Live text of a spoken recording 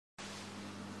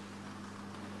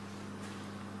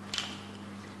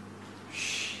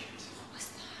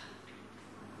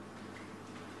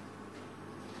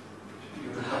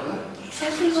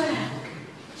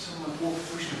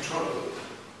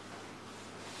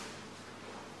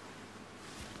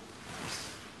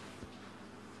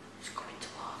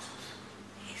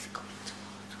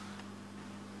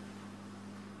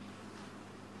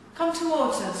Come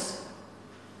towards us.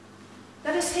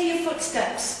 Let us hear your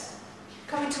footsteps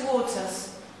coming towards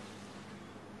us.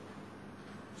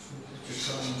 Just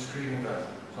someone screaming back,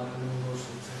 like a rumble or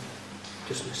something.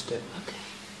 Just missed it. Okay.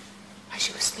 As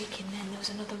you were speaking then, there was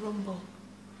another rumble.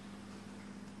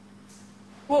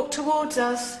 Walk towards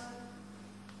us.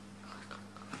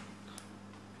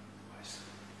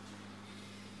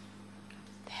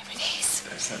 There it is.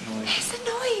 There's that noise. There's the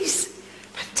noise.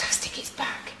 Fantastic, it's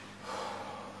back.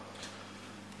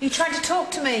 You tried to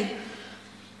talk to me.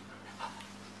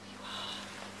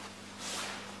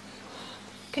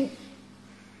 Can...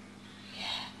 Yeah.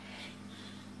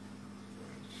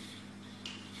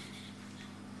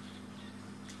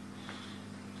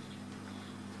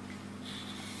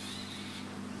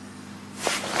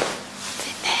 It's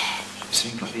in there. It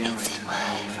seemed like the arrow. It's in there.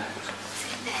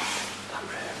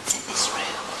 It's in this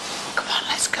room. Come on,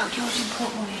 let's go. You're the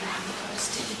important one here. You've got to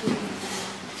stick the book in there.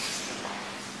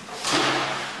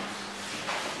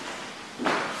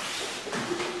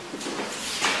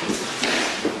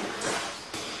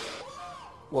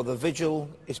 Well, the vigil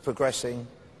is progressing,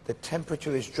 the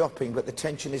temperature is dropping, but the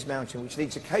tension is mounting, which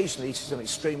leads occasionally to some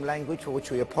extreme language, for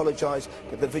which we apologise,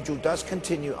 but the vigil does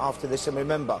continue after this. And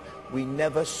remember, we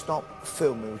never stop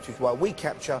filming, which is why we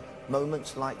capture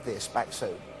moments like this. Back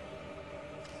soon.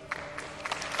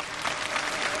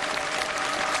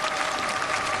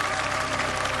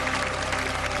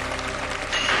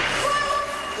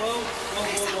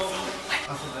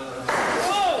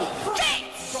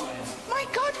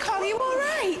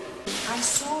 I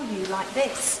saw you like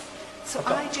this, so I've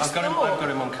got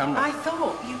him on camera. I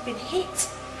thought you'd been hit.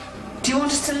 Do you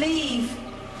want us to leave?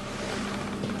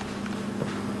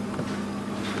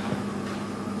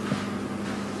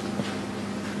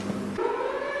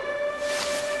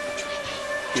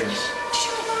 Yes. Did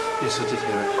you hear that? Yes, I did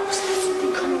hear it. What was there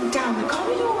something coming down the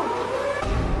corridor?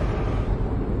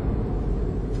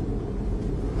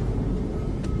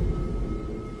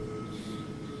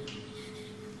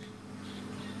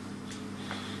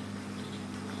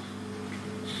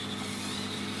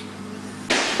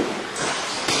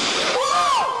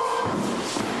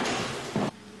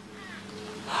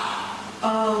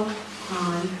 Oh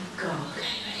my God.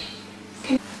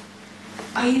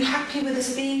 Are you happy with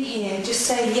us being here? Just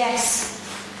say yes.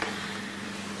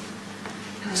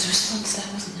 There was a response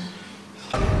there, wasn't there?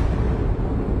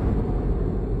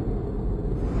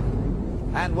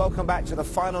 And welcome back to the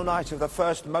final night of the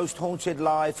first Most Haunted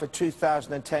Live for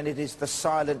 2010. It is the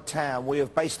Silent Town. We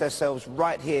have based ourselves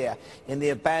right here in the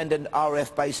abandoned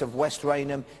RF base of West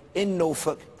Raynham in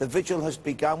Norfolk. The vigil has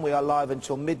begun. We are live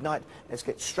until midnight. Let's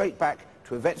get straight back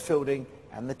to Yvette Fielding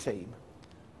and the team.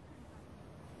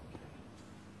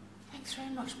 Thanks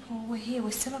very much, Paul. We're here.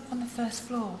 We're still up on the first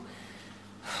floor.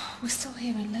 We're still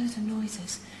hearing loads of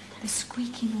noises. The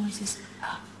squeaky noises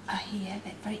are here.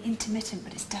 They're very intermittent,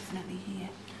 but it's definitely here.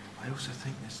 I also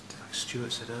think, like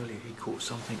Stuart said earlier, he caught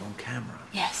something on camera.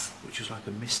 Yes. Which was like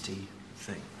a misty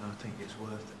thing. And I think it's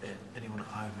worth it. Anyone at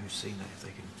home who's seen that, if they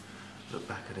can look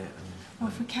back at it and... Well,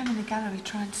 if we can in the gallery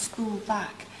try and spool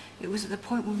back, it was at the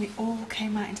point when we all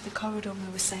came out into the corridor and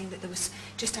we were saying that there was,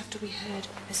 just after we heard,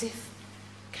 as if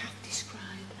Kath described,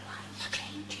 like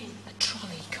a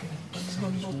trolley coming and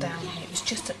rumbled down here. It was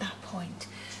just at that point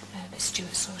that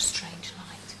Stuart saw a strange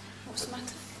light. What's the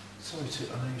matter? Sorry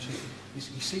to... I know you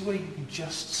see where you can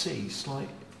just see slight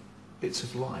bits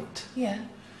of light? Yeah.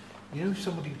 You know if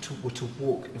somebody were to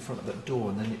walk in front of that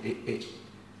door and then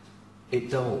it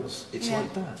dulls? It's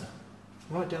like that.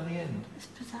 Right down the end. It's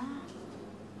bizarre.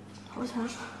 What was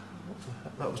that? What the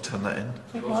heck? That was turn that in.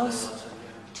 It was.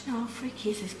 Do you know how freaky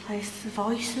is this place? The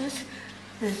voices.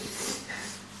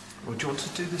 Well, do you want to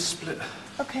do this split?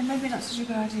 Okay, maybe not such a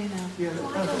good idea now. Yeah,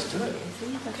 let's do it.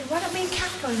 Okay, why don't me and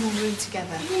Kath go in one room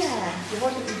together? Yeah.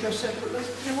 Why don't we go separately?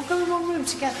 No, we'll go in one room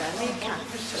together, me and Kath.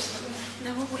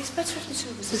 No, well, it's better if the two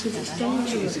of us are together. It's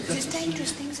dangerous. It's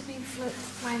dangerous. Things are being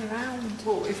flying around.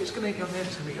 Well, if it's going to eat you on the head,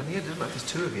 it's going to eat you on the head. It doesn't matter if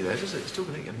there's two of you there, does it? It's still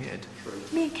going to eat you on the head.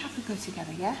 Me and Kath will go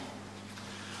together, yeah?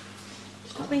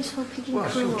 Stop being so picky. Well,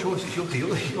 it's your choice.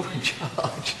 You're in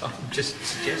charge. I'm just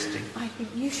suggesting. I think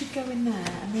you should go in there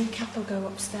and me and Kath will go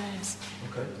upstairs.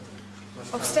 Okay.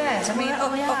 Upstairs? I mean,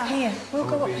 up here. We'll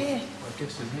go up here. I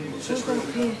guess in here. We'll go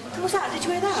up here. What was that? Did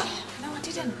you hear that? No, I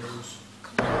didn't.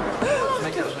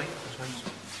 Make that was me.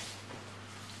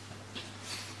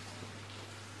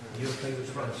 You okay with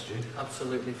the front, Stu?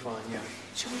 Absolutely fine, yeah.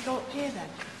 Shall we go up here then?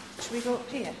 Shall we go up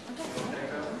here? I don't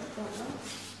know.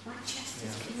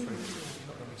 Manchester's killing me.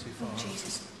 Not going to be too far. Oh,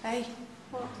 Jesus. Hey.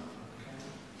 What?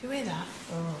 Do you hear that?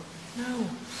 Oh. No.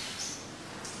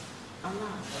 I'm not.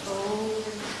 Oh,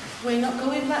 we're not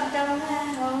going back down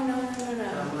there. Oh, no. There's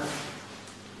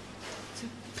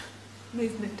a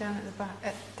movement down at the back,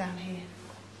 down here.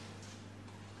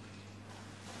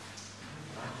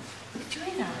 Did you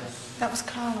hear that? That was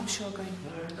Carl, I'm sure, going.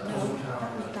 No, that was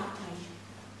that way.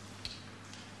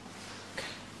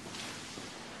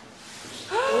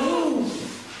 Oh!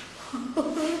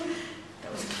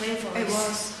 That was a clear voice. It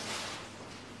was.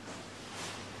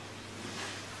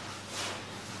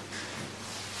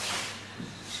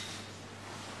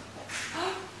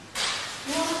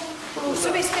 Oh,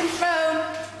 something's been thrown.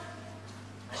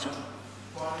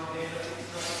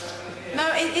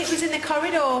 No, it was in the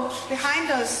corridor behind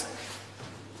us.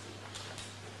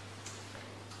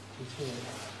 The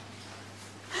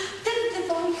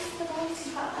voice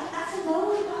is back there. That's a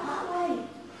noise back that way.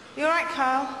 You alright,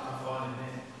 Carl?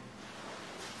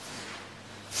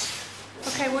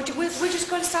 Okay, we're just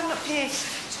going to stand up here,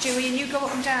 Stewie, and you go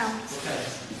up and down. Okay.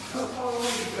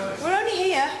 We're only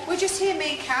here. We're just here,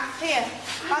 me and Kath, here,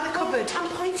 by the cupboard. I'm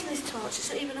pointing this torch.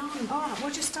 It's not even on. Alright,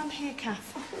 we'll just stand here,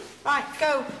 Kath. Right,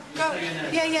 go.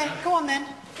 Yeah, go on then.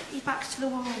 Get your backs to the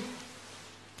wall.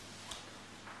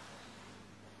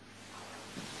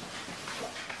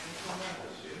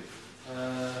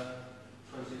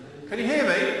 Can you hear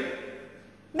me?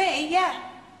 Me, yeah.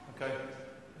 Okay,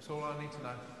 that's all I need to know.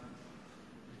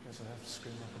 I guess I have to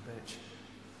scream like a bitch.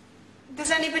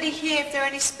 Does anybody here, if there are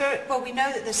any spirit... Well, we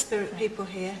know that there's spirit people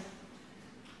here.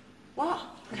 What?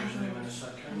 Windows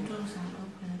aren't opening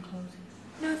and closing.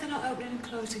 No, they're not opening and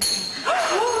closing.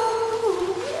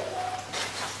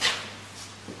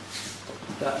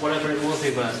 That whatever it was,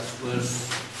 Yvette, was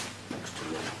next to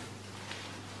you.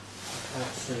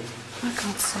 Let's see. I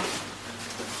can't see.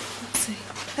 Let's see.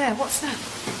 There, what's that?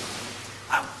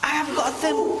 I haven't got a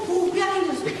thing. Oh,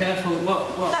 behind us. Be careful. What?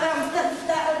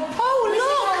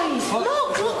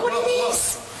 Oh, look what it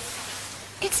is.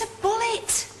 It's a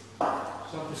bullet.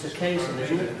 It's a casing,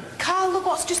 isn't it? Carl, look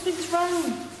what's just been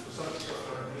thrown.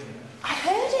 I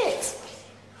heard it.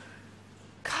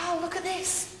 Carl, look at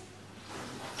this.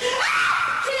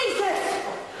 Jesus!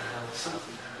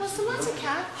 What's the matter,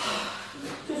 Kat?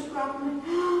 Just grabbed me.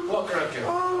 What grabbed you?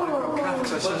 Oh.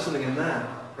 Because I saw something in there.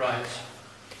 Right.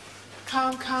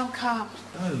 Calm.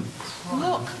 Oh,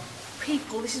 Look,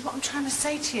 people, this is what I'm trying to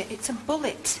say to you. It's a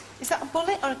bullet. Is that a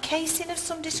bullet or a casing of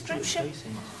some description?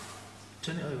 casing.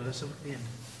 Turn it over, let's look at the end.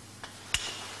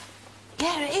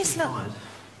 Yeah, it is, look. Fired.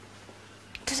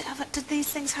 Did these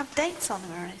things have dates on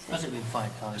them or anything? Has it been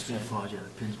fired, Carl? It's been fired, yeah, the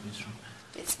pin's been struck.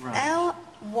 It's Right.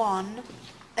 L1,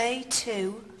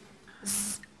 A2,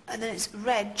 and then it's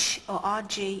Reg, or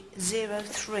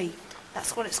RG03.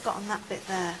 That's what it's got on that bit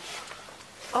there.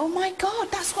 Oh my God,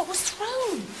 that's what was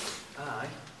thrown. Aye.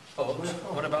 But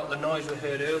what about the noise we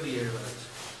heard earlier, Yvette?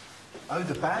 Oh,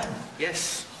 the bang.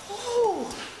 Yes.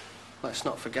 Oh. Let's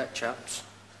not forget, chaps.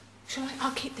 Shall I?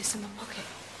 I'll keep this in my pocket.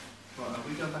 Right, are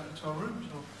we going back into our rooms?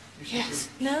 Or Yes.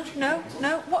 No.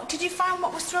 What, did you find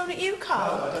what was thrown at you,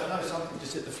 Carl? No, I don't know, something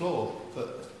just hit the floor,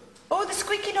 but... Oh, the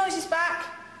squeaky noise is back.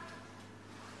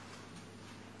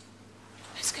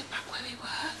 Let's go back where we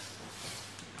were.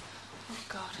 Oh,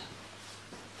 God.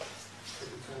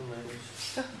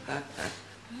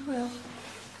 We will.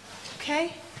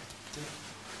 Okay?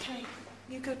 Okay.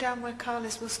 You go down where Carl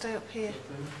is, we'll stay up here.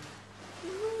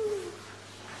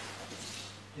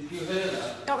 Did you hear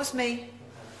that? That was me.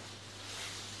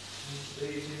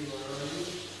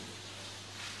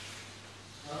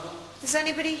 Is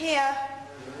anybody here?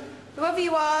 Whoever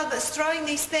you are that's throwing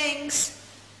these things,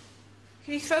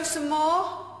 can you throw some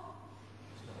more?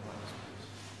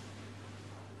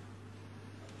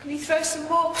 Can you throw some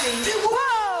more, please?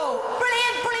 Whoa!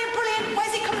 Brilliant!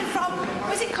 Where's it coming from?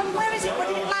 Where is it? Where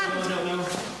did it land? No.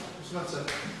 What's the matter?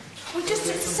 Well, just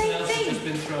it's the same It's thing. just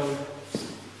been thrown.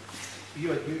 You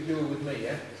were with me,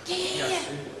 yeah? Yeah.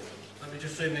 Let me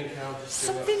just zoom in, Carl.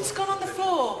 Something's gone on the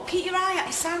floor. Keep your eye out.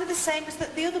 It sounded the same as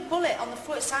the other bullet on the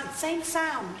floor. It sounded the same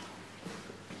sound.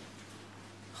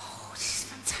 Oh, this is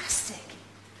fantastic.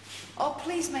 Oh,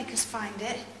 please make us find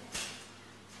it.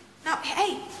 Now,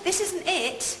 hey, this isn't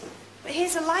it, but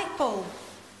here's a light bulb.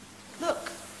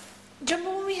 Look. Do you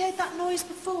remember when we heard that noise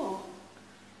before?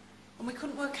 And we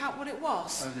couldn't work out what it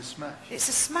was? Oh, the smash. It's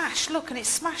a smash, look, and it's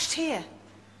smashed here.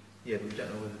 Yeah, but we don't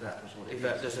know whether that was what it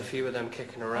Yvette, is. there's a few of them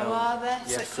kicking around. Oh, are there?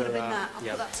 So Yes, it could have there been are. that. I'll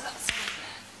Yep. put that to that side there.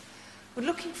 We're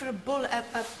looking for a bullet,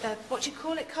 what do you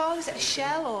call it, Carl? Is it a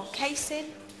shell or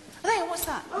casing? Oh, there, what's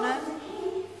that? No?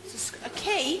 It's a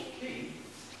key?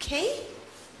 A key?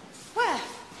 Where?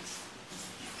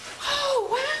 Oh,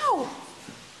 wow!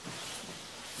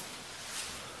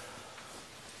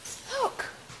 Look.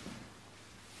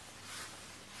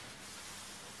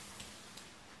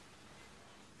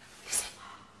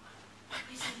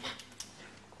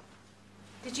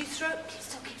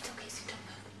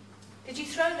 Did you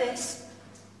throw this?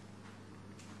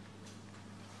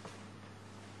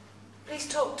 Please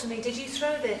talk to me. Did you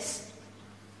throw this?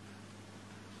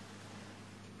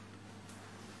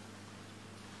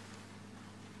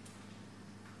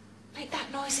 Make that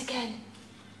noise again.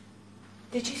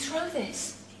 Did you throw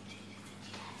this?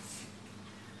 Yes.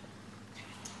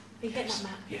 Are you getting that,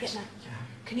 Matt? You Yes. getting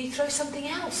that? Can you throw something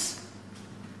else?